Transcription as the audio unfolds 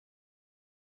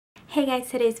Hey guys,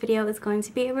 today's video is going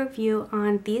to be a review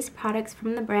on these products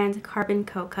from the brand Carbon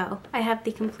Coco. I have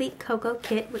the complete Coco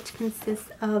kit, which consists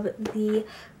of the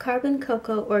Carbon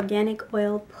Coco Organic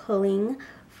Oil Pulling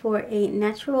for a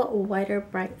natural, whiter,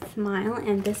 bright smile,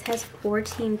 and this has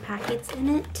 14 packets in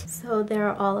it, so there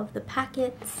are all of the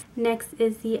packets. Next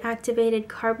is the Activated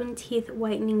Carbon Teeth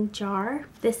Whitening Jar.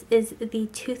 This is the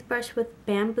toothbrush with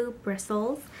bamboo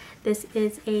bristles. This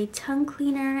is a tongue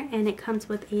cleaner and it comes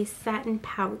with a satin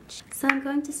pouch. So I'm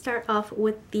going to start off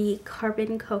with the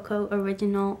Carbon Coco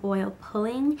Original Oil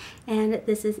Pulling, and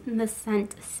this is in the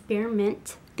scent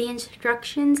Spearmint. The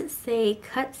instructions say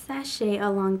cut sachet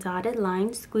along dotted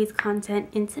line, squeeze content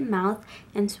into mouth,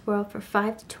 and swirl for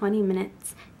 5 to 20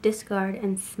 minutes. Discard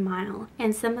and smile.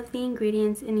 And some of the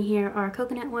ingredients in here are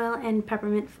coconut oil and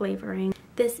peppermint flavoring.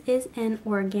 This is an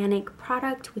organic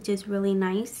product, which is really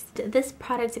nice. This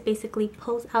product basically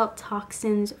pulls out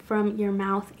toxins from your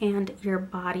mouth and your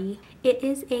body. It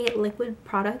is a liquid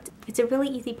product. It's a really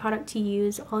easy product to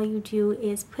use. All you do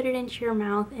is put it into your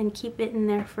mouth and keep it in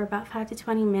there for about 5 to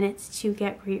 20 minutes to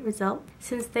get great results.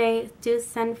 Since they do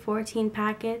send 14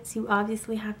 packets, you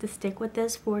obviously have to stick with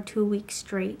this for 2 weeks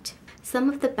straight. Some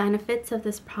of the benefits of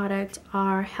this product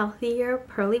are healthier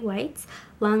pearly whites,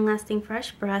 long-lasting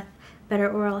fresh breath, better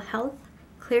oral health,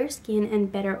 clear skin,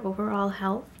 and better overall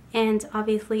health. And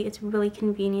obviously it's really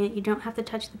convenient. You don't have to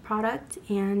touch the product,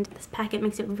 and this packet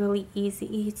makes it really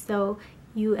easy, so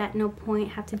you at no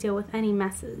point have to deal with any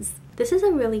messes. This is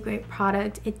a really great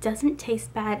product. It doesn't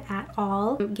taste bad at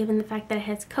all. Given the fact that it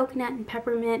has coconut and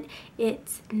peppermint,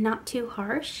 it's not too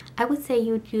harsh. I would say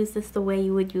you would use this the way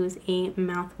you would use a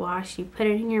mouthwash. You put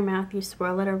it in your mouth, you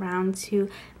swirl it around to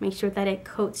make sure that it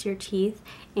coats your teeth,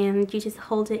 and you just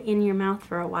hold it in your mouth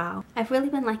for a while. I've really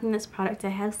been liking this product. I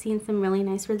have seen some really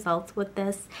nice results with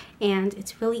this, and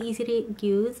it's really easy to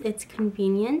use, it's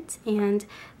convenient, and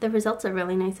the results are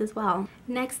really nice as well.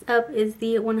 Next up is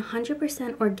the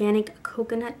 100% organic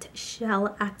coconut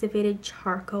shell activated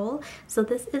charcoal. So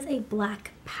this is a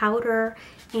black powder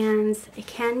and it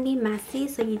can be messy,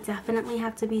 so you definitely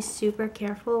have to be super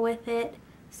careful with it.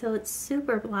 So it's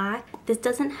super black. This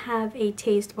doesn't have a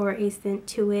taste or a scent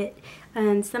to it,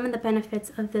 and some of the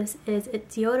benefits of this is it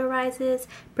deodorizes,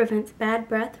 prevents bad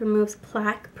breath, removes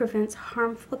plaque, prevents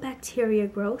harmful bacteria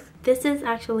growth. This is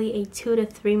actually a 2 to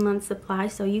 3 month supply,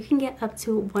 so you can get up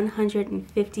to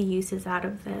 150 uses out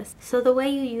of this. So the way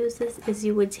you use this is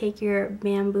you would take your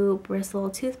bamboo bristle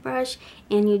toothbrush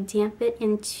and you damp it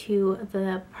into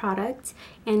the product,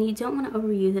 and you don't want to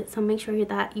overuse it, so make sure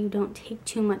that you don't take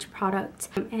too much product.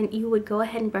 And you would go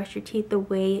ahead and brush your teeth the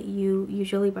way you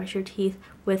usually brush your teeth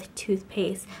with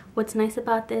toothpaste. What's nice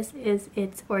about this is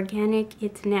it's organic,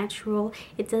 it's natural,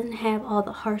 it doesn't have all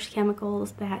the harsh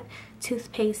chemicals that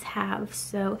toothpaste have.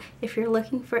 So if you're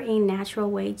looking for a natural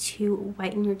way to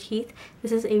whiten your teeth,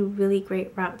 this is a really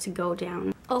great route to go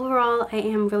down. Overall, I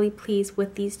am really pleased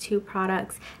with these two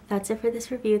products. That's it for this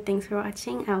review. Thanks for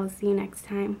watching. I will see you next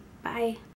time. Bye.